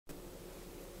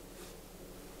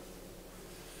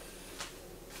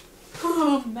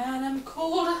cold, man, I'm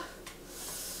cold.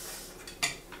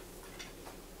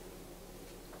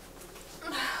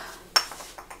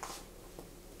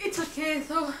 It's okay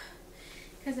though,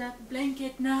 because I have a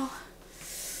blanket now.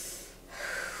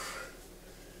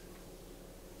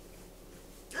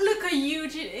 Look how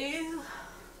huge it is.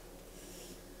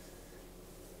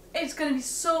 It's gonna be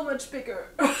so much bigger.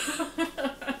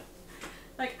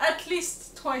 Like at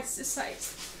least twice the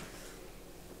size.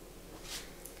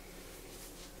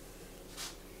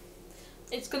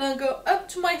 It's gonna go up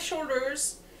to my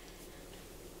shoulders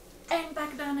and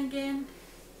back down again.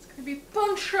 It's gonna be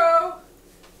poncho.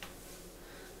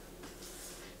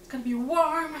 It's gonna be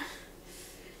warm.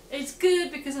 It's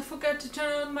good because I forgot to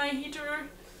turn on my heater.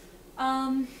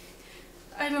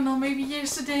 I don't know, maybe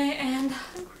yesterday, and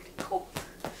I'm really cold.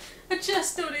 I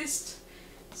just noticed.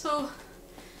 So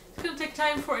it's gonna take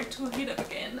time for it to heat up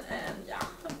again, and yeah,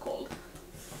 I'm cold.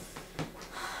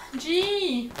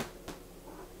 Gee!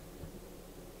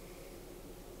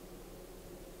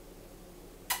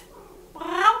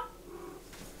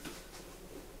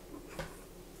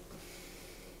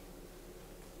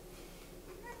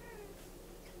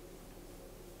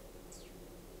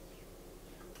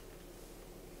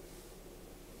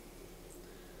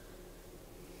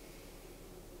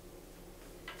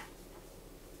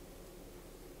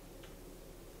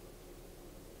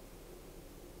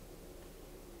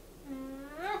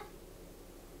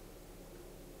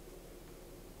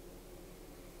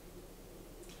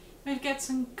 We've got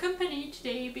some company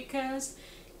today because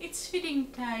it's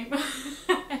feeding time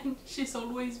and she's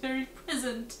always very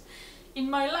present in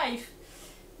my life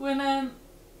when I'm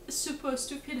supposed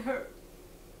to feed her.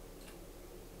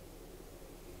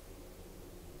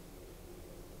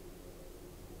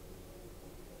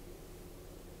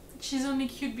 She's only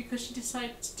cute because she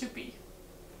decides to be.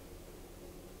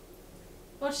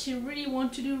 What she really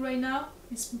wants to do right now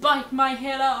is bite my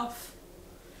head off.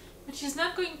 But she's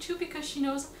not going to because she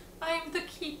knows I am the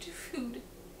key to food.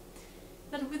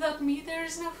 That without me there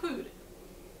is no food.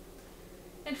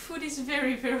 And food is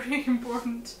very, very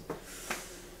important.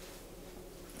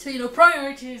 So, you know,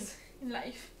 priorities in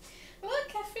life.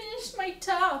 Look, I finished my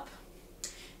top.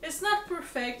 It's not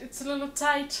perfect, it's a little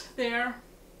tight there.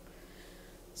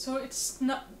 So it's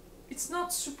not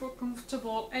super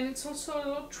comfortable, and it's also a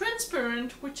little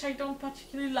transparent, which I don't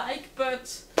particularly like,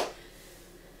 but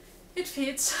it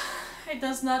fits. It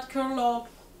does not curl up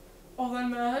all that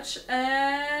much,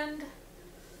 and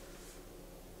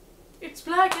it's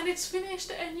black and it's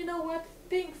finished, and you know what?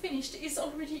 Being finished is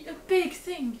already a big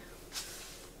thing.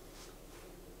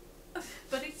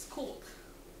 But it's cold.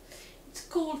 It's a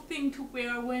cold thing to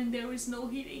wear when there is no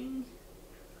heating.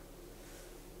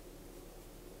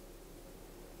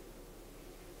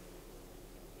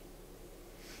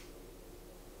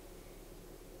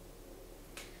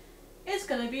 It's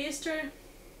gonna be Easter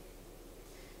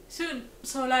soon,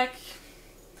 so like,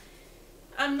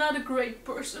 I'm not a great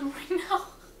person right now.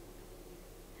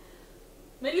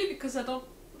 Mainly because I don't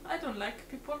like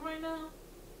people right now.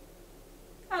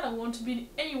 I don't want to be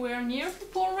anywhere near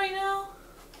people right now.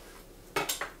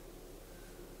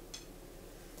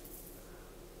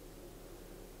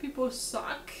 People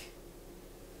suck.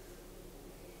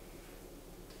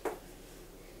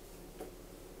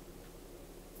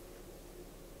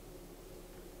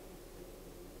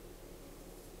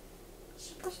 It's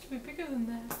supposed to be bigger than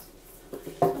that.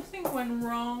 Nothing went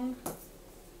wrong.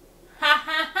 Ha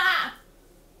ha ha!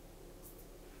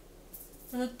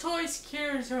 The toy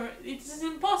scares her. It is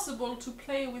impossible to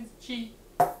play with G.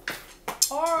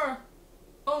 Or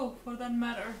O, for that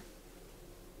matter.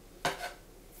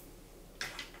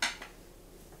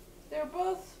 They're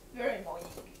both very annoying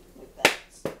with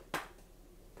that.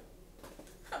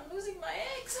 I'm losing my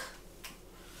eggs.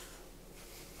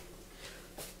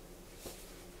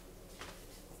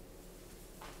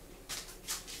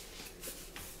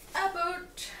 I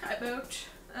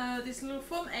bought these little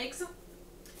foam eggs.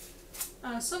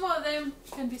 Some of them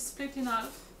can be split in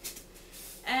half,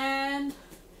 and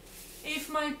if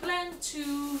my plan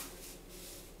to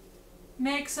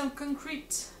make some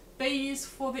concrete base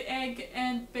for the egg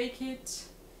and bake it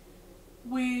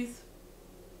with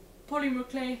polymer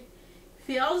clay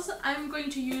fails, I'm going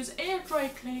to use air dry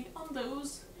clay on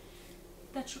those.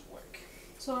 That should work.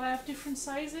 So I have different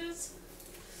sizes,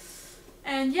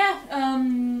 and yeah,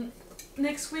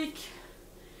 next week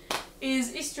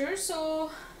is Easter,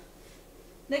 so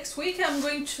next week I'm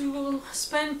going to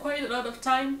spend quite a lot of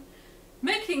time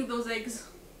making those eggs.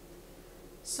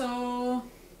 So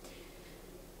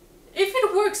if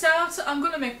it works out, I'm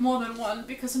gonna make more than one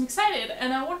because I'm excited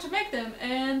and I want to make them,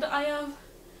 and I have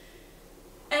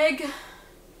egg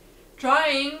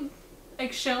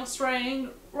eggshells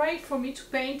right for me to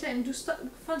paint and do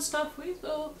fun stuff with,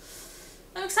 so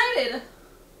I'm excited.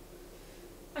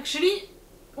 Actually,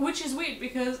 which is weird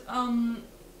because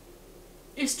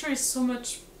Easter is so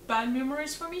much bad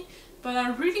memories for me, but I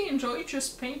really enjoy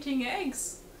just painting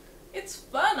eggs. It's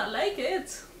fun, I like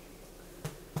it.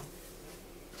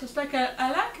 Just like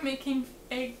I like making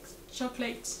eggs,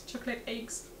 chocolate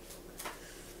eggs.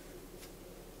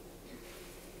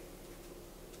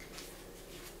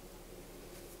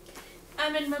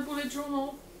 I'm in my bullet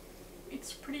journal.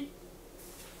 It's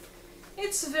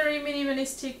a very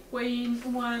minimalistic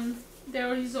one.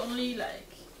 There is only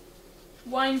like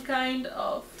one kind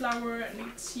of flower and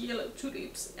it's yellow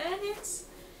tulips and it's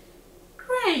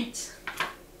great.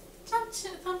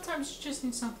 Sometimes you just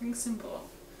need something simple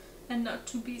and not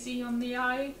too busy on the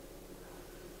eye.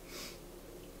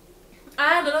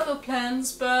 I had a lot of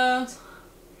plans, but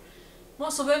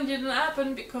most of them didn't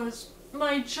happen because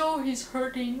my jaw is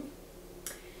hurting.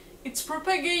 It's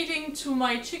propagating to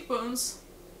my cheekbones,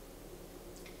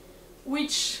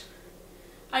 which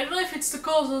I don't know if it's the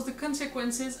cause or the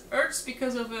consequences. Hurts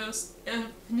because of a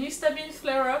histamine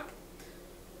flare-up.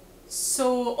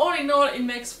 So all in all, it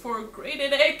makes for a great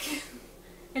headache,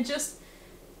 and just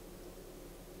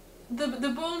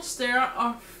the bones there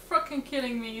are fucking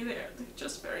killing me. They're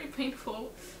just very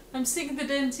painful. I'm seeing the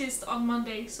dentist on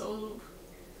Monday, so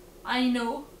I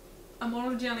know I'm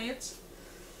already on it.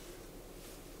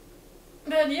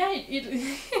 But yeah,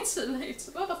 it's a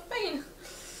lot of pain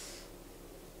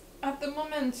at the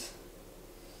moment.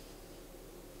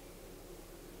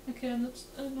 Okay, I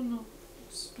don't know.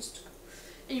 It's supposed to go.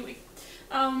 Anyway,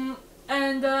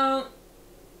 and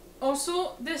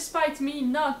also, despite me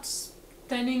not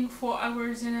standing for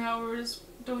hours and hours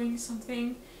doing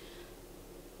something,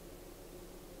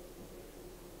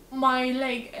 my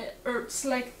leg hurts,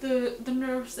 like the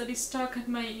nerves that is stuck at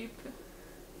my hip.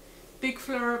 Big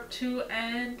flare up too,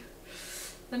 and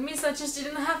that means I just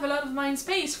didn't have a lot of mind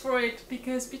space for it,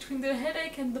 because between the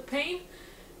headache and the pain,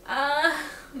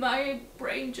 my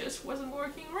brain just wasn't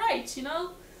working right, you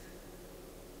know?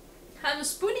 I'm a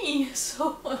spoonie,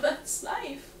 so that's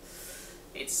life.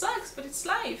 It sucks, but it's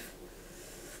life.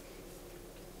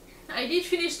 I did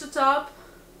finish the top.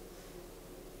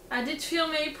 I did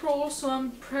film April, so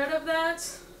I'm proud of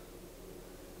that.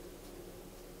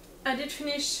 I did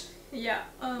finish, yeah,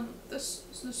 the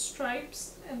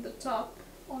stripes and the top,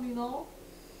 all in all.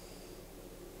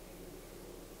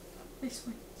 This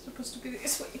way, it's supposed to be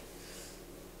this way.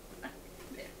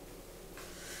 There.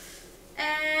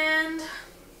 And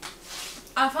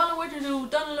I found a way to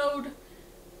download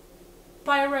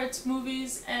pirate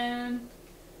movies and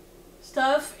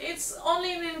stuff. It's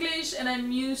only in English and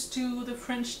I'm used to the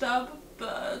French dub,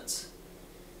 but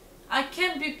I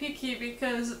can't be picky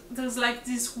because there's like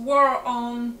this war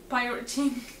on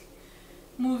pirating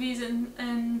movies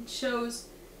and shows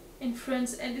in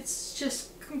France, and it's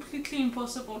just completely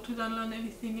impossible to download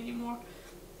anything anymore.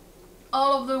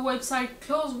 All of the websites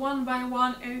close one by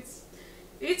one, and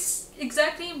it's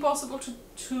exactly impossible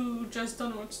to just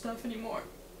download stuff anymore.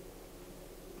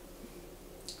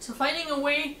 So finding a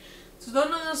way to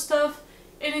download the stuff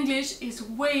in English is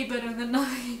way better than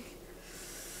nothing.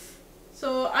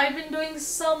 So I've been doing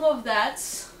some of that.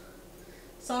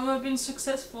 Some have been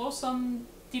successful, some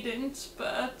didn't,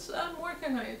 but I'm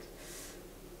working on it.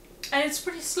 And it's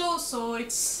pretty slow, so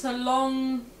it's a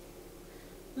long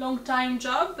time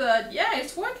job, but yeah,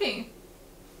 it's working.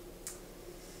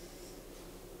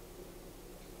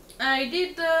 I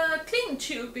did clean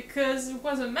too because it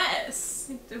was a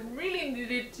mess. It really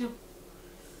needed to.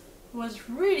 It was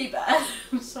really bad,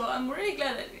 so I'm really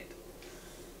glad I did.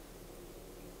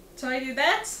 So I did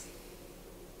that.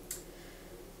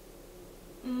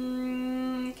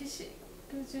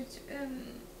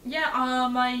 Yeah,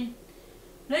 my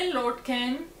landlord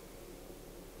came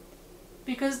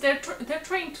because they're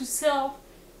trying to sell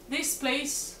this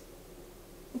place,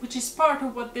 which is part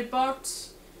of what they bought,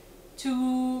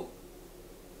 to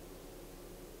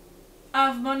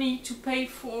have money to pay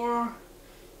for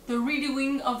the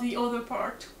redoing of the other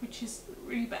part, which is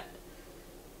really bad.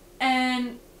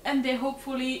 And they hope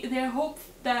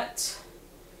that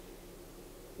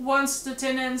once the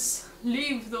tenants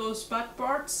leave those bad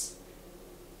parts,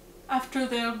 after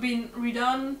they've been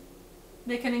redone,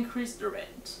 they can increase the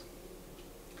rent,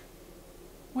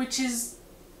 which is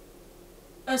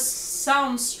a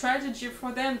sound strategy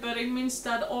for them, but it means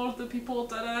that all the people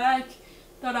that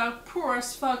are poor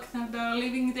as fuck, that are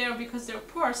living there because they're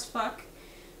poor as fuck,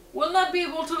 will not be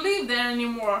able to live there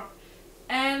anymore.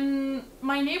 And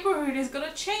my neighborhood is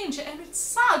gonna change, and it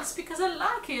sucks because I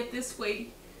like it this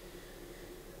way.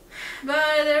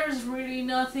 but there's really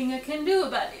nothing I can do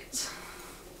about it.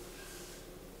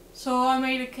 So I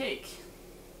made a cake,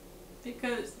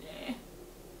 because yeah,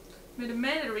 made a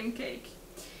Mandarin cake,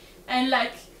 and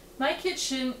like my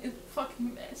kitchen is a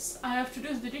fucking mess. I have to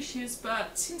do the dishes,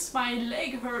 but since my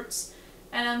leg hurts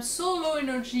and I'm so low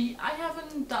energy, I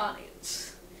haven't done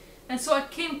it. And so I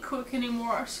can't cook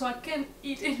anymore, so I can't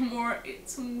eat anymore.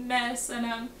 It's a mess and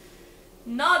I'm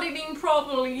not eating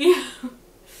properly.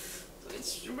 So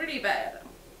it's really bad.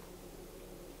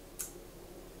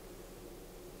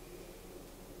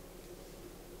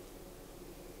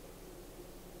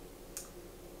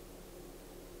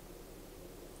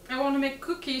 I want to make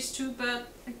cookies too, but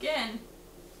again,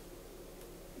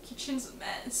 the kitchen's a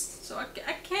mess, so I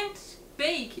can't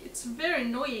bake. It's very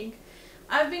annoying.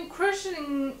 I've been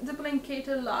crushing the blanket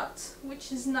a lot,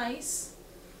 which is nice.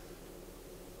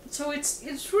 So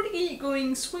it's really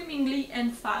going swimmingly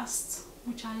and fast,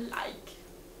 which I like.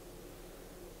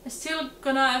 I'm still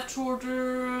gonna have to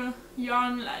order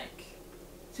yarn like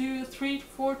 2, 3,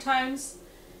 4 times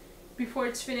before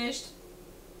it's finished.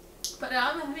 But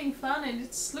I'm having fun and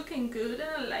it's looking good and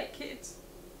I like it.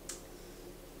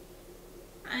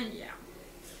 And yeah.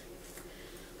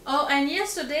 Oh, and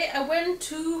yesterday I went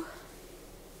to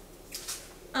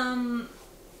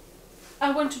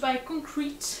buy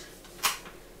concrete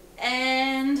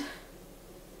and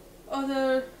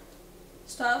other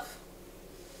stuff.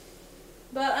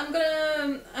 But I'm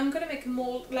gonna make a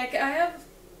mold. Like I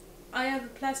have a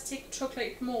plastic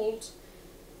chocolate mold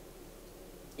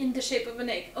in the shape of an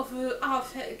egg, of a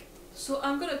half egg. So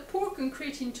I'm gonna pour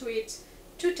concrete into it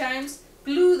 2 times,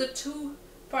 glue the 2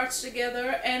 parts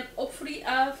together, and hopefully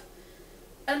have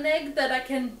an egg that I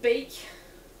can bake.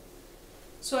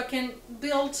 So I can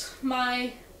build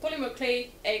my polymer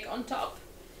clay egg on top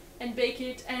and bake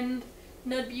it and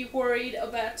not be worried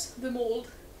about the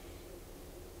mold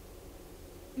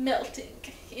melting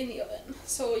in the oven.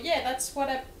 So yeah, that's what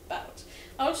I'm about.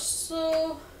 I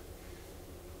also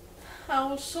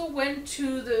went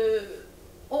to the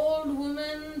old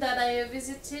woman that I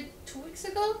visited 2 weeks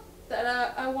ago,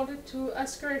 that I wanted to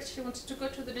ask her if she wanted to go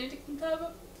to the knitting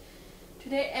club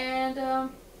today, and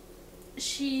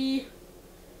she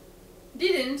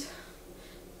didn't.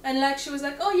 And like she was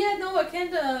like, oh yeah, no I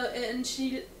can't, and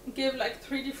she gave like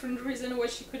 3 different reasons why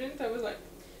she couldn't. I was like,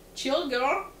 chill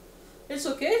girl, it's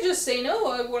okay, just say no,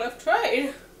 I would have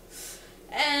tried.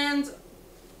 And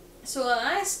so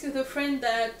I asked the friend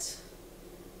that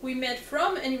we met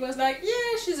from, and he was like,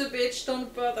 yeah, she's a bitch,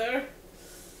 don't bother.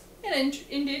 And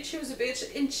indeed she was a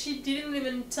bitch, and she didn't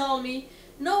even tell me,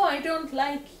 no, I don't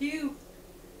like you,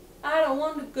 I don't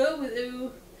want to go with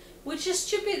you. Which is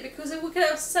stupid, because we could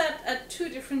have sat at 2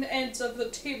 different ends of the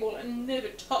table and never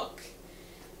talk.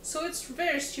 So it's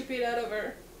very stupid out of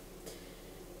her.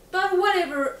 But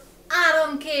whatever, I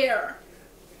don't care.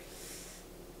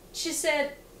 He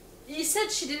said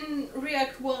she didn't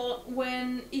react well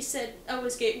when he said I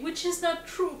was gay, which is not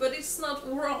true, but it's not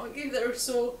wrong either,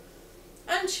 so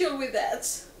I'm chill with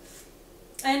that.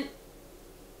 And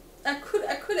I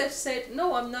could have said,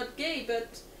 no, I'm not gay,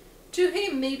 but to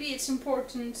him maybe it's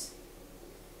important,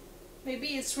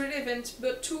 maybe it's relevant,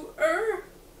 but to her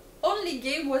only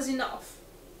gay was enough.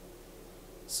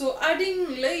 So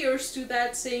adding layers to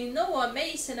that, saying no, I'm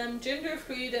ace and I'm gender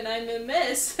fluid and I'm a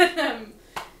mess and I'm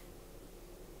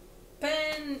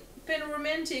pan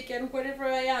romantic and whatever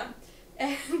I am,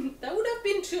 and that would have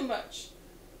been too much.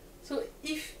 So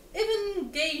if even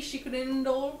gay she could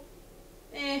handle,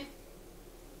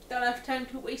 don't have time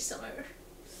to waste on her.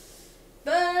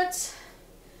 But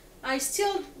I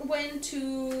still went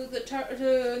to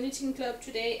the knitting club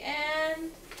today,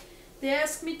 and they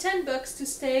asked me $10 to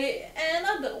stay, and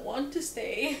I don't want to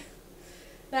stay.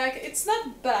 Like, it's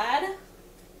not bad.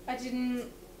 I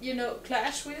didn't,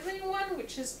 clash with anyone,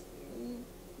 which is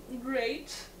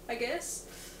great, I guess.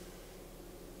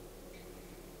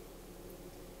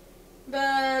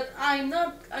 But I'm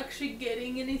not actually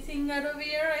getting anything out of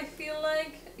here, I feel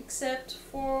like, except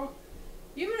for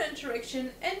human interaction,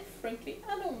 and frankly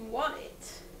I don't want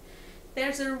it.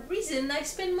 There's a reason I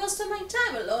spend most of my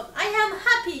time alone. I am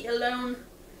happy alone, and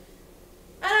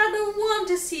I don't want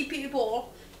to see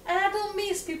people, and I don't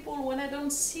miss people when I don't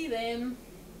see them.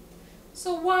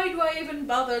 So why do I even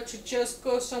bother to just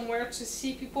go somewhere to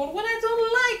see people when I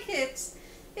don't like it?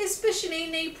 Especially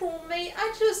in April, May,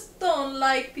 I just don't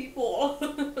like people.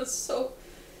 So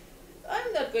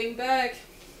I'm not going back.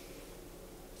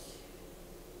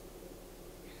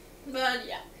 But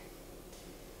yeah,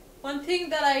 one thing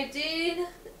that I did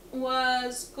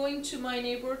was going to my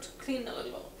neighbor to clean a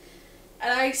little.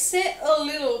 And I say a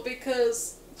little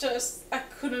because just I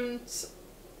couldn't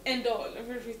and all of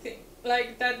everything.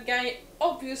 Like, that guy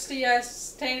obviously has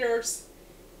standards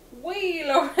way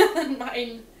lower than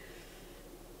mine.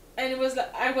 And it was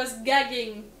like, I was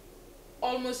gagging,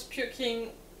 almost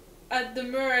puking at the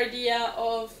mere idea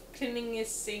of cleaning his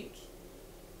sink.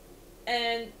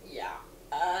 And yeah,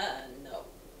 no.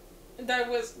 That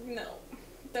was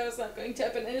not going to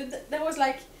happen. And that was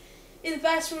like, in the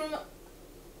bathroom,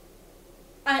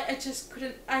 I just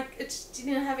couldn't, I just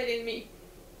didn't have it in me.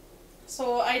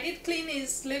 So I did clean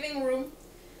his living room,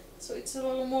 so it's a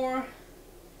little more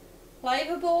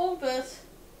livable, but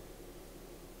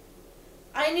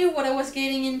I knew what I was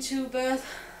getting into, but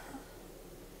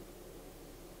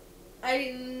I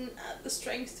didn't have the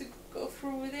strength to go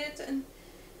through with it, and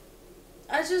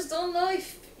I just don't know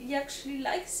if he actually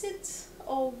likes it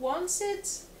or wants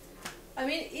it. I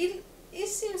mean, it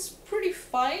seems pretty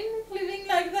fine living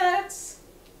like that.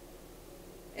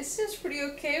 It seems pretty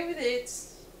okay with it.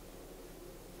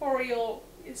 For real.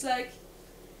 It's like,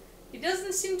 he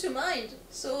doesn't seem to mind,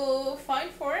 so fine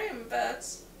for him, but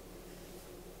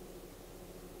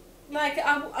like,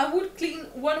 I would clean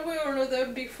one way or another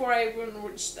before I even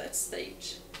reach that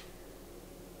stage.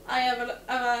 I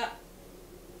have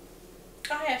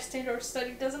standards that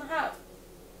he doesn't have.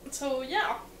 So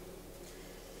yeah,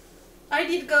 I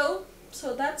did go,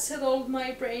 so that settled my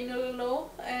brain a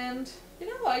little, and you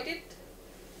know, I did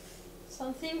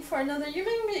something for another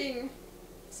human being.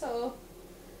 So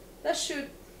that should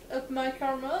up my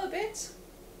karma a bit,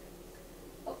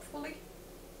 hopefully.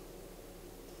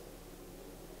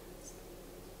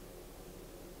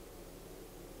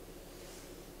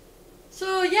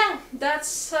 So yeah,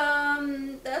 that's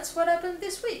what happened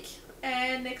this week.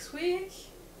 And next week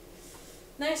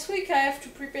I have to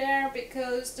prepare,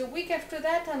 because the week after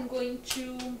that I'm going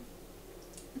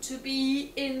to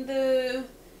be in the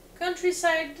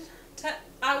countryside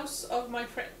house of my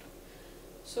friend.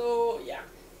 So yeah,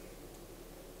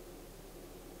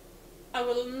 I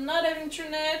will not have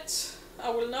internet, I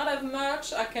will not have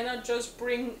much, I cannot just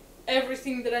bring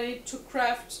everything that I need to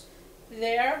craft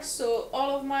there, so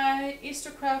all of my Easter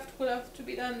craft will have to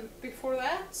be done before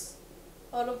that,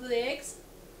 all of the eggs.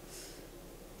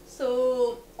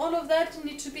 So all of that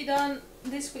need to be done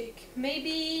this week.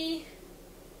 Maybe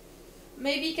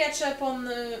catch up on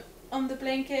the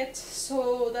blanket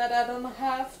so that I don't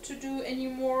have to do any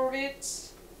more of it.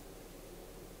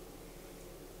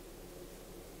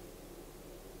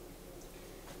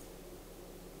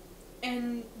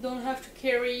 And don't have to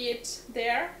carry it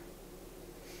there.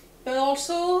 But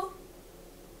also,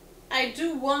 I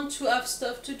do want to have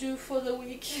stuff to do for the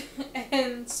week,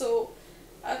 and so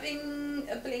having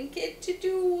a blanket to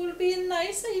do will be a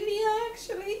nice idea,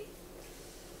 actually.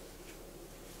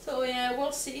 So yeah,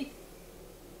 we'll see.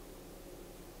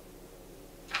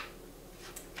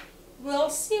 We'll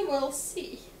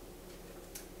see.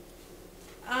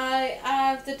 I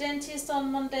have the dentist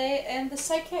on Monday and the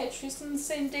psychiatrist on the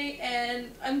same day,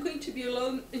 and I'm going to be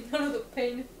alone in another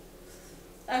pain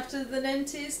after the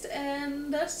dentist,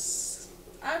 and that's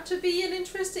out to be an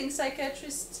interesting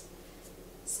psychiatrist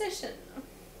session.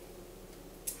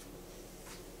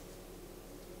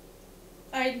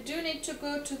 I do need to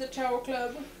go to the Tower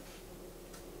Club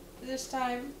this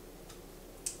time,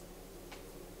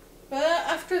 but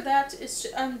after that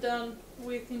I'm done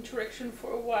with interaction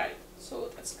for a while, so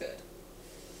that's good.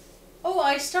 Oh,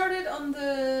 I started on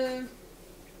the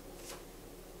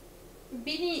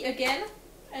beanie again,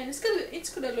 and it's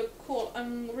gonna look cool.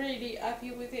 I'm really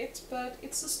happy with it, but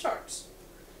it's a start.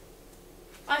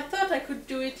 I thought I could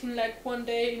do it in like one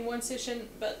day, in one session,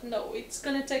 but no, it's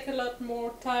gonna take a lot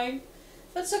more time.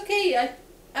 That's okay,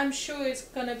 I'm sure it's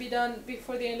gonna be done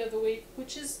before the end of the week,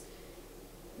 which is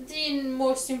the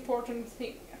most important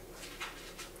thing.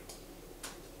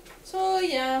 So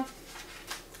yeah,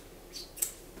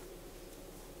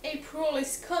 April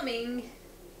is coming,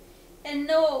 and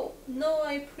no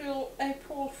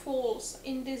April Fools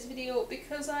in this video,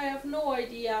 because I have no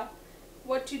idea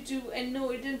what to do and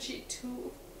no energy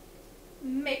to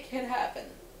make it happen.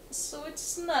 So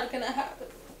it's not gonna happen.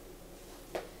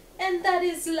 And that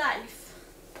is life.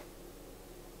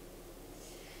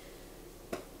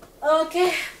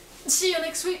 Okay, see you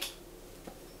next week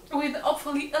with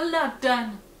hopefully a lot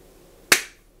done.